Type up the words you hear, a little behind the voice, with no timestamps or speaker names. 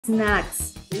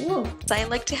Snacks. Ooh. I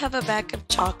like to have a bag of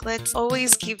chocolates.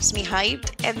 Always keeps me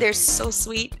hyped, and they're so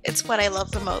sweet. It's what I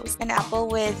love the most. An apple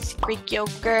with Greek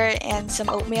yogurt and some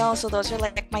oatmeal. So those are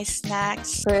like my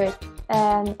snacks. Fruit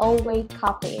and always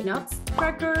coffee. Nuts,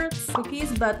 crackers,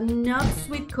 cookies, but not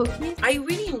sweet cookies. I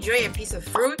really enjoy a piece of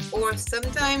fruit or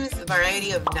sometimes a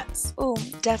variety of nuts. Oh,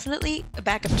 definitely a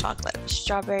bag of chocolate.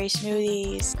 Strawberry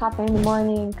smoothies. Coffee in the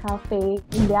morning, coffee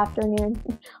in the afternoon.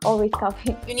 Always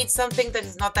coffee. You need something that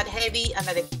is not that heavy and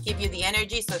that it can give you the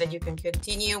energy so that you can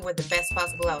continue with the best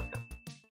possible outcome.